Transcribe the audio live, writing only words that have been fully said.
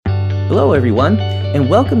Hello, everyone, and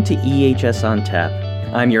welcome to EHS on Tap.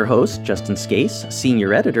 I'm your host, Justin Scase,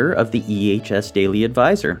 Senior Editor of the EHS Daily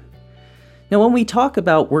Advisor. Now, when we talk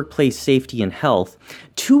about workplace safety and health,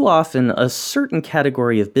 too often a certain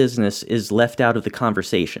category of business is left out of the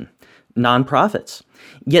conversation: nonprofits.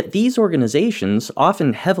 Yet these organizations,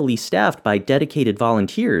 often heavily staffed by dedicated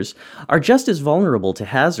volunteers, are just as vulnerable to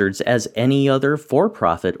hazards as any other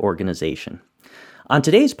for-profit organization. On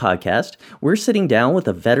today's podcast, we're sitting down with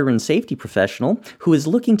a veteran safety professional who is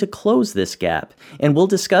looking to close this gap, and we'll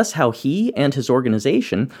discuss how he and his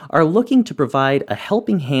organization are looking to provide a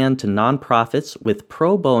helping hand to nonprofits with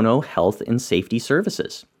pro bono health and safety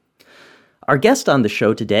services. Our guest on the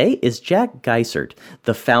show today is Jack Geisert,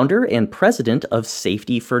 the founder and president of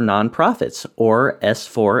Safety for Nonprofits, or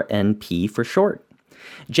S4NP for short.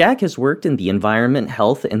 Jack has worked in the environment,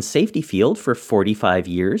 health, and safety field for 45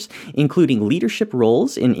 years, including leadership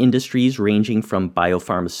roles in industries ranging from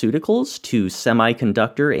biopharmaceuticals to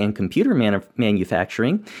semiconductor and computer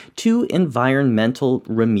manufacturing to environmental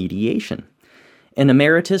remediation. An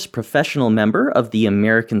emeritus professional member of the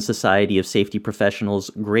American Society of Safety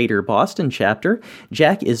Professionals Greater Boston chapter,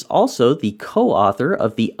 Jack is also the co-author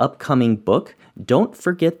of the upcoming book, Don't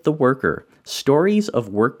Forget the Worker: Stories of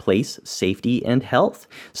Workplace Safety and Health.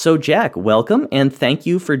 So Jack, welcome, and thank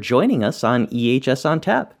you for joining us on EHS on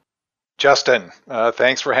Tap. Justin,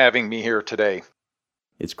 thanks for having me here today.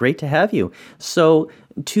 It's great to have you. So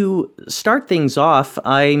to start things off,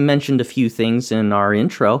 I mentioned a few things in our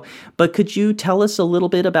intro, but could you tell us a little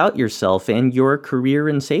bit about yourself and your career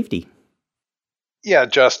in safety? Yeah,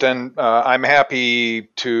 Justin, I'm happy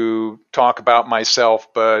to talk about myself,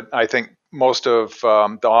 but I think most of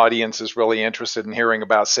the audience is really interested in hearing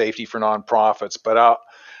about safety for nonprofits. But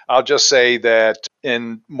I'll just say that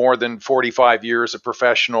in more than 45 years of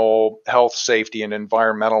professional health, safety, and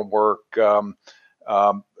environmental work,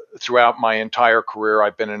 throughout my entire career,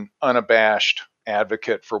 I've been an unabashed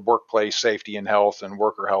advocate for workplace safety and health and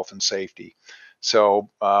worker health and safety. So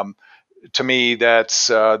to me, that's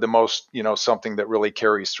the most, something that really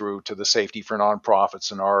carries through to the Safety for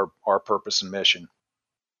Nonprofits and our purpose and mission.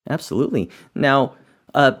 Absolutely. Now,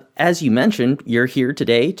 as you mentioned, you're here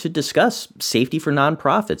today to discuss Safety for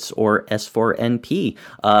Nonprofits, or S4NP,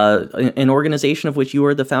 an organization of which you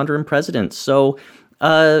are the founder and president. So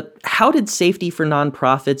how did Safety for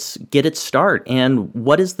Nonprofits get its start, and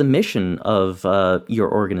what is the mission of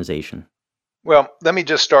your organization? Well, let me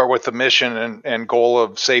just start with the mission and goal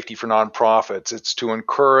of Safety for Nonprofits. It's to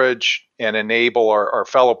encourage and enable our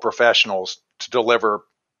fellow professionals to deliver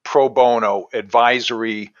pro bono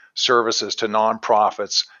advisory services to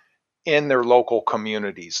nonprofits in their local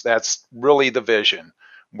communities. That's really the vision.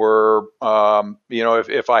 We're,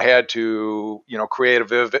 if I had to, create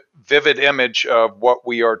a vivid image of what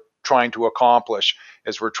we are trying to accomplish,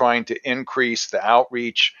 is we're trying to increase the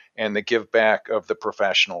outreach and the give back of the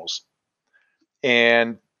professionals.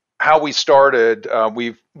 And how we started,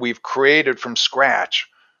 we've created from scratch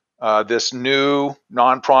this new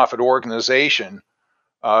nonprofit organization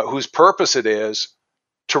whose purpose it is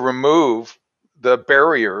to remove the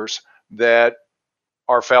barriers that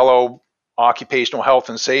our fellow occupational health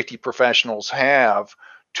and safety professionals have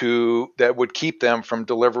that would keep them from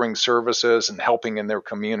delivering services and helping in their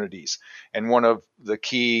communities. And one of the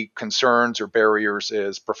key concerns or barriers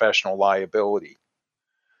is professional liability.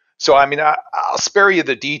 So, I'll spare you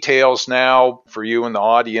the details now for you and the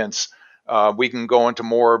audience. We can go into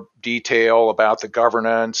more detail about the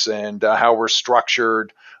governance and how we're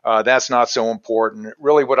structured. That's not so important.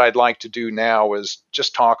 Really, what I'd like to do now is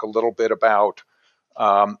just talk a little bit about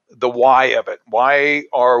the why of it. Why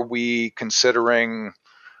are we considering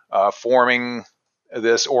forming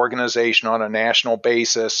this organization on a national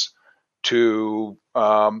basis to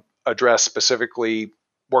address specifically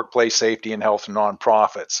workplace safety and health in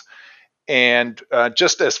nonprofits? And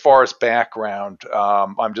just as far as background,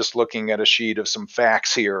 I'm just looking at a sheet of some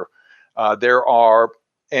facts here. There are,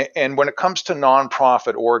 and when it comes to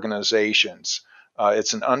nonprofit organizations,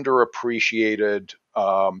 it's an underappreciated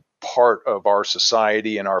part of our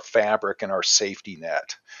society and our fabric and our safety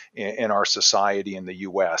net in our society in the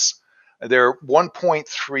U.S. There are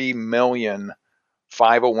 1.3 million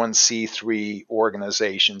 501c3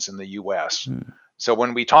 organizations in the U.S. So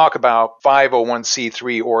when we talk about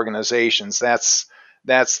 501c3 organizations, that's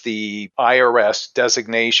the IRS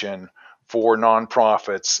designation for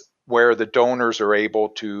nonprofits where the donors are able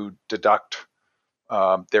to deduct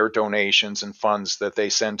their donations and funds that they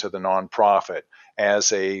send to the nonprofit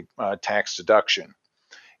as a tax deduction.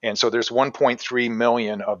 And so there's 1.3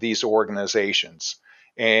 million of these organizations.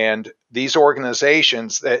 And these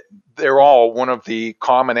organizations, they're all, one of the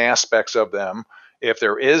common aspects of them if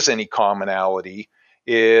there is any commonality,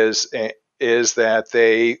 is that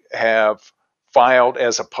they have filed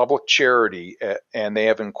as a public charity and they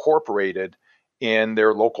have incorporated in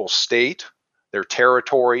their local state, their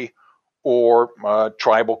territory, or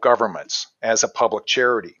tribal governments as a public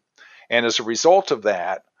charity. And as a result of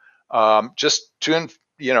that, just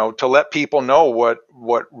to let people know what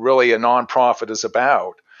really a nonprofit is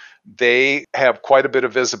about, they have quite a bit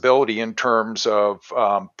of visibility in terms of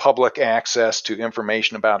public access to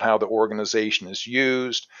information about how the organization is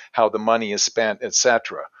used, how the money is spent,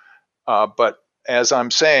 etc. But as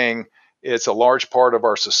I'm saying, it's a large part of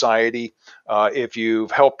our society. If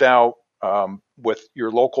you've helped out with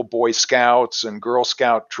your local Boy Scouts and Girl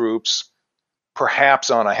Scout troops,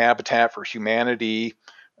 perhaps on a Habitat for Humanity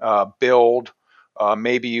build,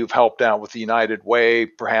 maybe you've helped out with the United Way.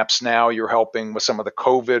 Perhaps now you're helping with some of the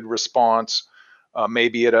COVID response.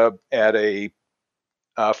 Maybe at a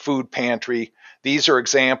food pantry. These are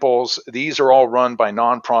examples. These are all run by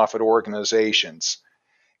nonprofit organizations.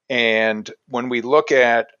 And when we look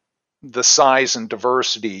at the size and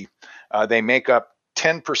diversity, they make up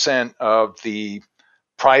 10% of the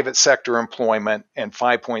private sector employment and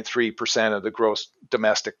 5.3% of the gross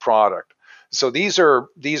domestic product. So these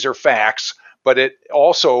are facts, but it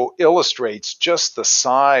also illustrates just the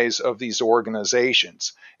size of these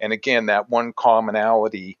organizations. And again, that one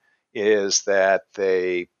commonality is that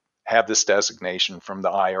they have this designation from the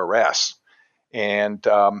IRS. And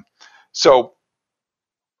so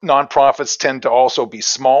nonprofits tend to also be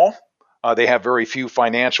small. They have very few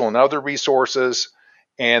financial and other resources,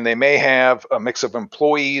 and they may have a mix of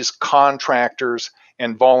employees, contractors,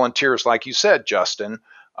 and volunteers, like you said, Justin.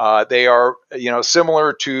 They are,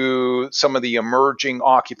 similar to some of the emerging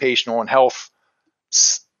occupational and health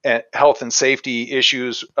and safety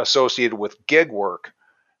issues associated with gig work.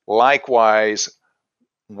 Likewise,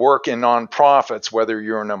 work in nonprofits, whether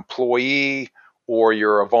you're an employee or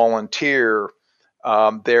you're a volunteer,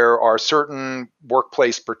 there are certain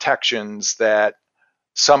workplace protections that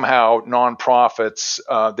somehow nonprofits,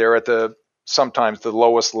 they're at sometimes the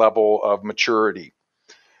lowest level of maturity.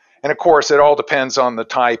 And of course, it all depends on the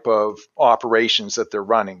type of operations that they're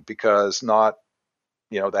running, because the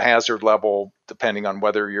hazard level, depending on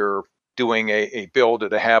whether you're doing a build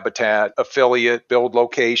at a Habitat affiliate build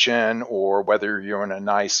location, or whether you're in a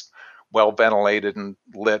nice, well ventilated and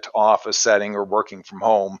lit office setting or working from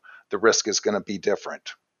home, the risk is going to be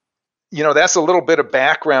different. That's a little bit of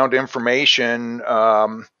background information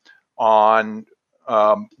on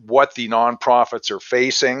what the nonprofits are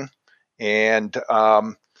facing, and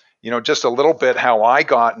just a little bit how I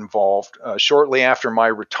got involved. Shortly after my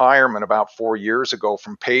retirement, about 4 years ago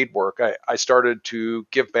from paid work, I started to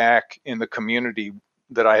give back in the community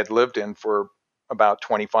that I had lived in for about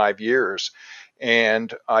 25 years.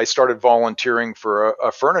 And I started volunteering for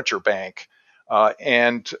a furniture bank. I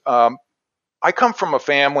come from a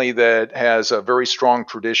family that has a very strong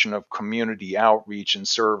tradition of community outreach and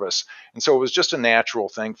service. And so it was just a natural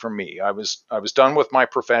thing for me. I was done with my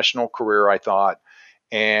professional career, I thought.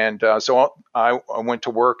 And so I went to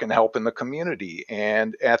work and help in the community.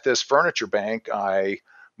 And at this furniture bank, I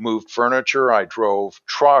moved furniture, I drove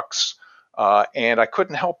trucks, and I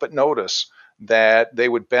couldn't help but notice that they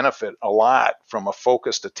would benefit a lot from a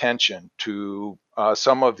focused attention to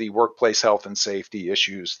some of the workplace health and safety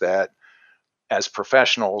issues that, as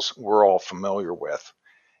professionals, we're all familiar with.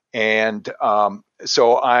 And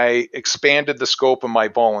so I expanded the scope of my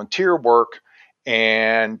volunteer work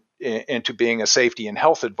and into being a safety and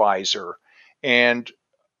health advisor. And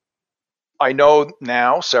I know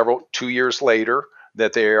now, 2 years later,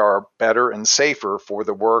 that they are better and safer for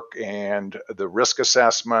the work and the risk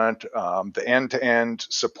assessment, the end-to-end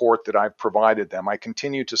support that I've provided them. I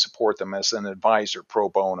continue to support them as an advisor pro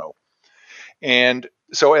bono. And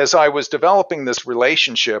so as I was developing this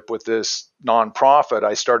relationship with this nonprofit,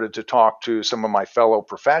 I started to talk to some of my fellow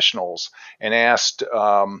professionals and asked,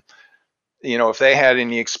 if they had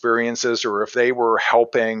any experiences or if they were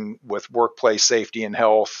helping with workplace safety and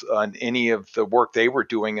health on any of the work they were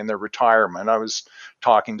doing in their retirement. I was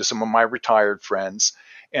talking to some of my retired friends,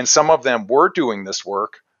 and some of them were doing this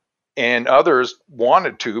work, and others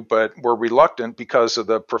wanted to, but were reluctant because of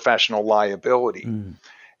the professional liability.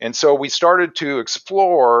 And so we started to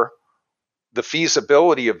explore the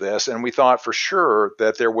feasibility of this, and we thought for sure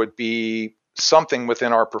that there would be something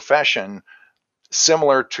within our profession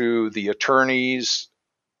similar to the attorneys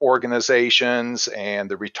organizations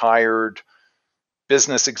and the retired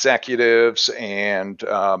business executives and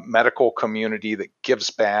medical community that gives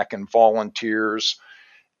back and volunteers.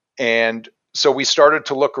 And so we started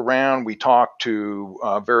to look around. We talked to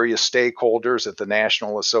various stakeholders at the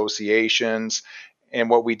national associations, And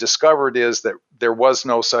what we discovered is that there was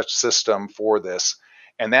no such system for this.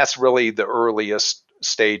 And that's really the earliest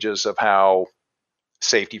stages of how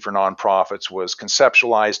Safety for Nonprofits was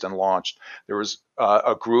conceptualized and launched. There was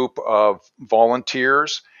a group of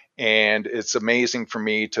volunteers, and it's amazing for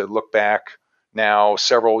me to look back now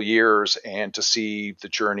several years and to see the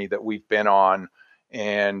journey that we've been on.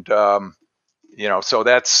 And, so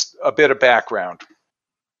that's a bit of background.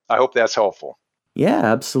 I hope that's helpful. Yeah,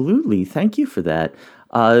 absolutely. Thank you for that.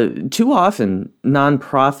 Too often,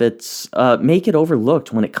 nonprofits make it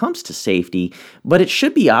overlooked when it comes to safety, but it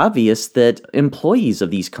should be obvious that employees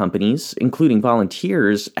of these companies, including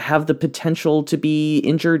volunteers, have the potential to be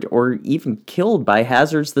injured or even killed by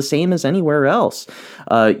hazards the same as anywhere else.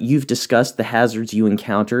 You've discussed the hazards you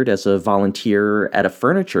encountered as a volunteer at a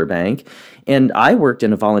furniture bank, and I worked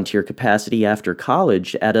in a volunteer capacity after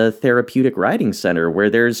college at a therapeutic riding center where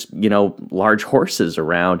there's, large horses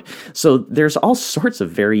around. So there's all sorts of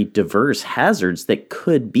very diverse hazards that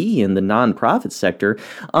could be in the nonprofit sector.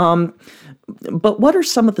 But what are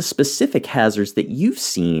some of the specific hazards that you've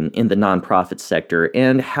seen in the nonprofit sector,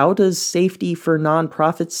 and how does Safety for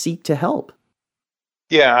Nonprofits seek to help?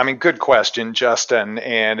 Yeah, good question, Justin,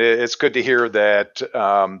 and it's good to hear that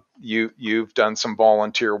you've done some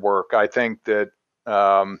volunteer work. I think that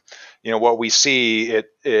what we see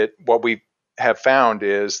what we have found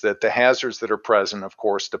is that the hazards that are present, of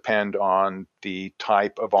course, depend on the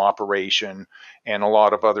type of operation and a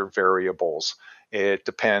lot of other variables. It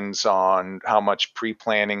depends on how much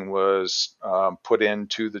pre-planning was put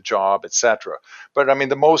into the job, etc. But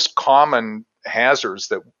the most common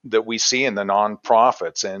hazards that we see in the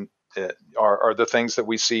nonprofits and are the things that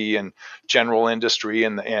we see in general industry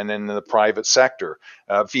and in the private sector.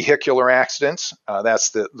 Vehicular accidents,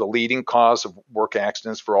 that's the leading cause of work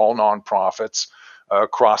accidents for all nonprofits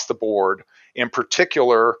across the board. In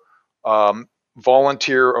particular,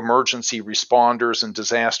 volunteer emergency responders and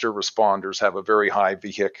disaster responders have a very high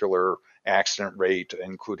vehicular accident rate,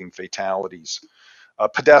 including fatalities.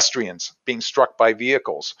 Pedestrians being struck by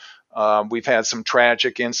vehicles. We've had some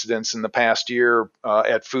tragic incidents in the past year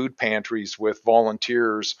at food pantries with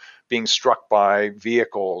volunteers being struck by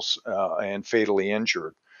vehicles and fatally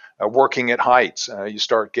injured. Working at heights, you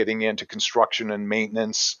start getting into construction and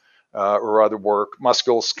maintenance or other work.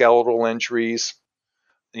 Musculoskeletal injuries.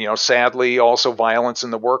 Sadly, also violence in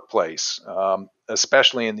the workplace,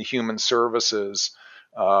 especially in the human services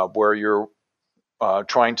where you're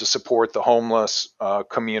trying to support the homeless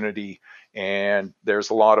community, and there's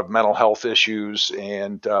a lot of mental health issues,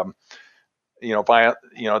 and the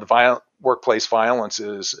violent workplace violence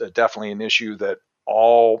is definitely an issue that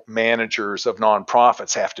all managers of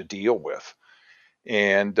nonprofits have to deal with.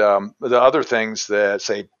 And the other things that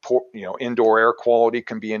say, indoor air quality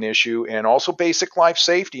can be an issue, and also basic life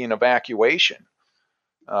safety and evacuation.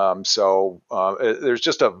 There's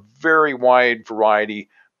just a very wide variety.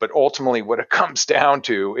 But ultimately, what it comes down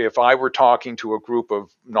to, if I were talking to a group of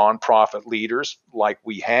nonprofit leaders like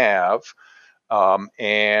we have,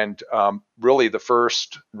 really the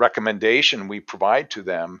first recommendation we provide to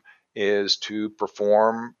them is to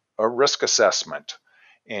perform a risk assessment.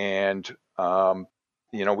 And,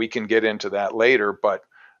 we can get into that later, but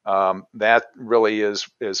that really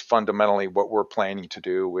is fundamentally what we're planning to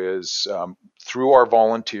do is through our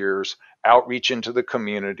volunteers, outreach into the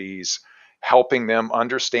communities, helping them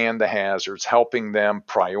understand the hazards, helping them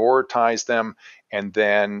prioritize them, and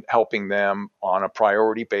then helping them on a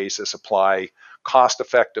priority basis apply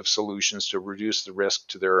cost-effective solutions to reduce the risk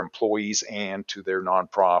to their employees and to their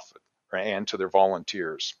nonprofit and to their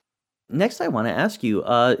volunteers. Next, I want to ask you,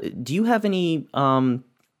 do you have any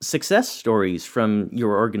success stories from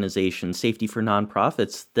your organization, Safety for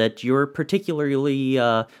Nonprofits, that you're particularly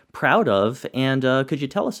proud of, and could you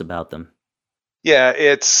tell us about them? Yeah,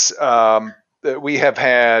 it's we have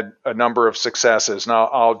had a number of successes. Now,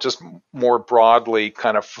 I'll just more broadly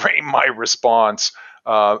kind of frame my response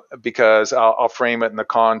because I'll frame it in the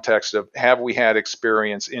context of have we had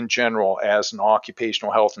experience in general as an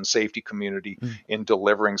occupational health and safety community in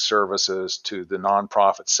delivering services to the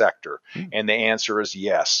nonprofit sector? And the answer is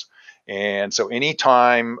yes. And so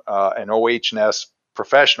anytime an OH&S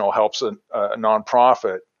professional helps a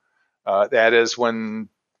nonprofit, that is when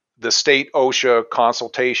the state OSHA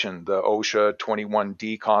consultation, the OSHA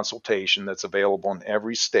 21D consultation that's available in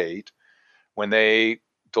every state, when they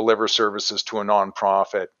deliver services to a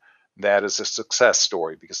nonprofit, that is a success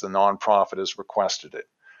story because the nonprofit has requested it.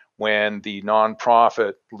 When the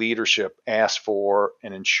nonprofit leadership asks for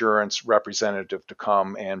an insurance representative to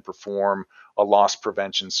come and perform a loss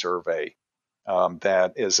prevention survey,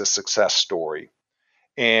 that is a success story.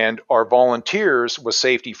 And our volunteers with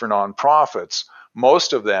Safety for Nonprofits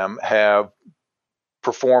most of them have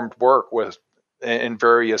performed work in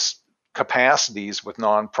various capacities with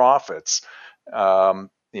nonprofits.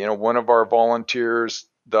 One of our volunteers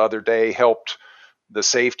the other day helped the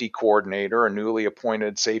safety coordinator, a newly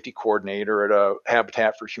appointed safety coordinator at a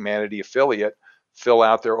Habitat for Humanity affiliate, fill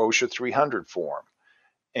out their OSHA 300 form,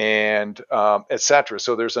 and et cetera.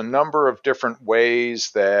 So there's a number of different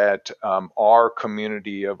ways that our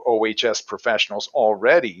community of OHS professionals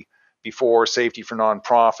already, before Safety for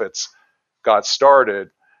Nonprofits got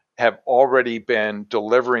started, have already been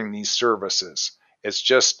delivering these services.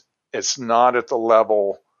 It's not at the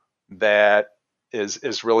level that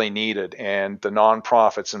is really needed. And the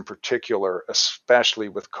nonprofits in particular, especially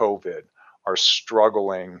with COVID, are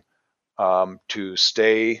struggling to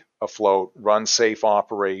stay afloat, run safe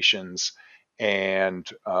operations, and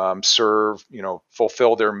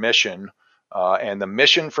fulfill their mission. And the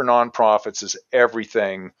mission for nonprofits is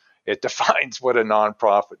everything. It defines what a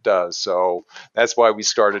nonprofit does. So that's why we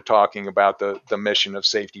started talking about the mission of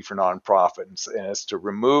Safety for Nonprofits, and it's to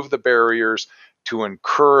remove the barriers, to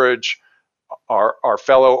encourage our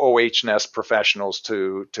fellow OH&S professionals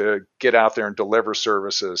to get out there and deliver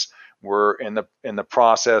services. We're in the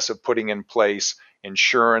process of putting in place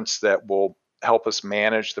insurance that will help us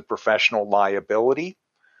manage the professional liability,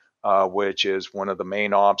 which is one of the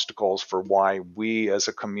main obstacles for why we as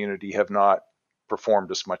a community have not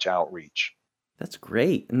performed as much outreach. That's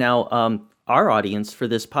great. Now, our audience for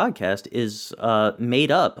this podcast is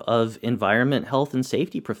made up of environment, health, and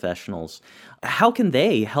safety professionals. How can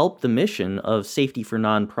they help the mission of Safety for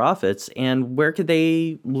Nonprofits, and where could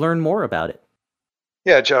they learn more about it?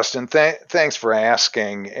 Yeah, Justin, thanks for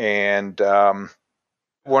asking. And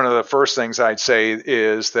one of the first things I'd say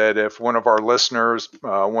is that if one of our listeners,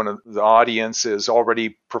 one of the audience, is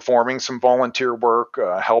already performing some volunteer work,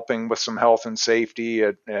 helping with some health and safety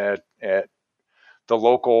at the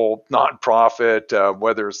local nonprofit,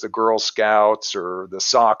 whether it's the Girl Scouts or the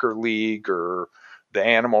soccer league or the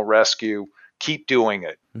animal rescue, keep doing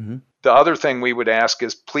it. Mm-hmm. The other thing we would ask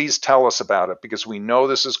is please tell us about it, because we know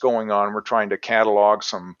this is going on. We're trying to catalog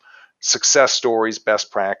some success stories,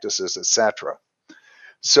 best practices, etc.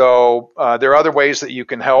 So there are other ways that you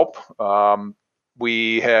can help.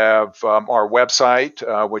 We have our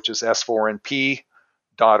website, which is s4np.org,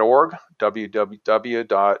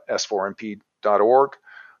 www.s4np.org,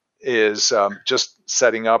 is just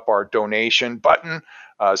setting up our donation button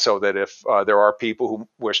so that if there are people who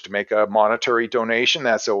wish to make a monetary donation,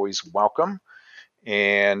 that's always welcome.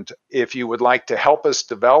 And if you would like to help us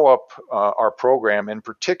develop our program, in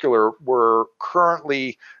particular, we're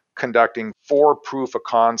currently conducting 4 proof of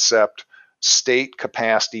concept state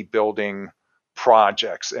capacity building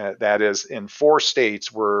projects. That is, in 4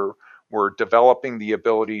 states, we're developing the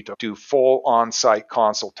ability to do full on-site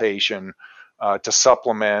consultation to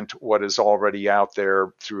supplement what is already out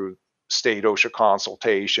there through state OSHA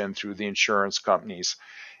consultation, through the insurance companies.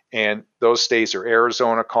 And those states are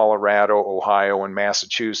Arizona, Colorado, Ohio, and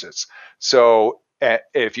Massachusetts. So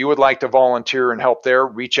if you would like to volunteer and help there,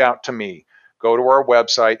 reach out to me. Go to our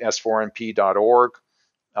website, s4np.org,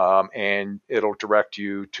 and it'll direct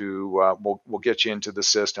you to, we'll get you into the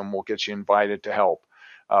system. We'll get you invited to help.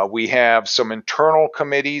 We have some internal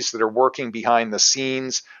committees that are working behind the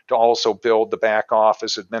scenes to also build the back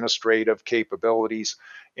office administrative capabilities.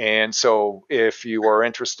 And so if you are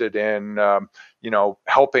interested in,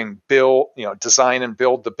 helping build, design and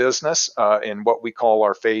build the business in what we call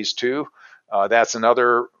our phase 2, that's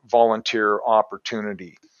another volunteer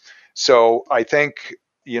opportunity. So I think,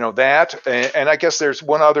 that, and I guess there's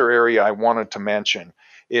one other area I wanted to mention,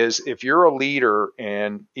 is if you're a leader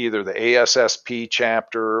in either the ASSP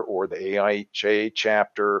chapter or the AIHA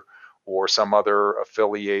chapter or some other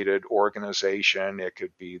affiliated organization, it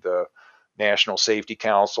could be the National Safety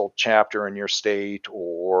Council chapter in your state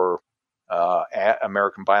or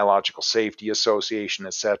American Biological Safety Association,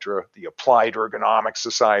 etc., the Applied Ergonomics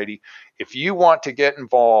Society. If you want to get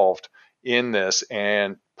involved in this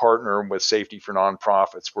and partner with Safety for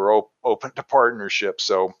Nonprofits, we're open to partnerships.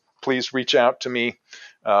 So please reach out to me.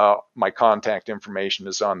 My contact information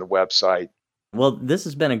is on the website. Well, this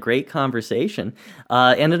has been a great conversation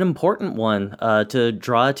and an important one to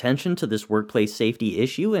draw attention to this workplace safety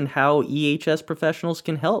issue and how EHS professionals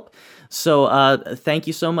can help. So thank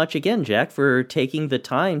you so much again, Jack, for taking the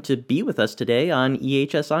time to be with us today on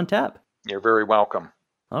EHS on Tap. You're very welcome.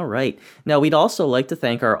 All right. Now, we'd also like to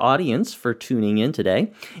thank our audience for tuning in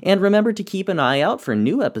today. And remember to keep an eye out for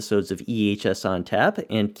new episodes of EHS on Tap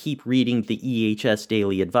and keep reading the EHS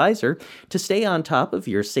Daily Advisor to stay on top of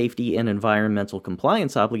your safety and environmental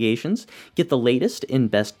compliance obligations, get the latest in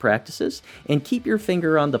best practices, and keep your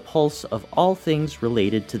finger on the pulse of all things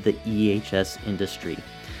related to the EHS industry.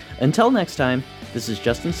 Until next time, this is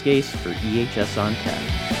Justin Scase for EHS on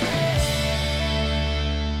Tap.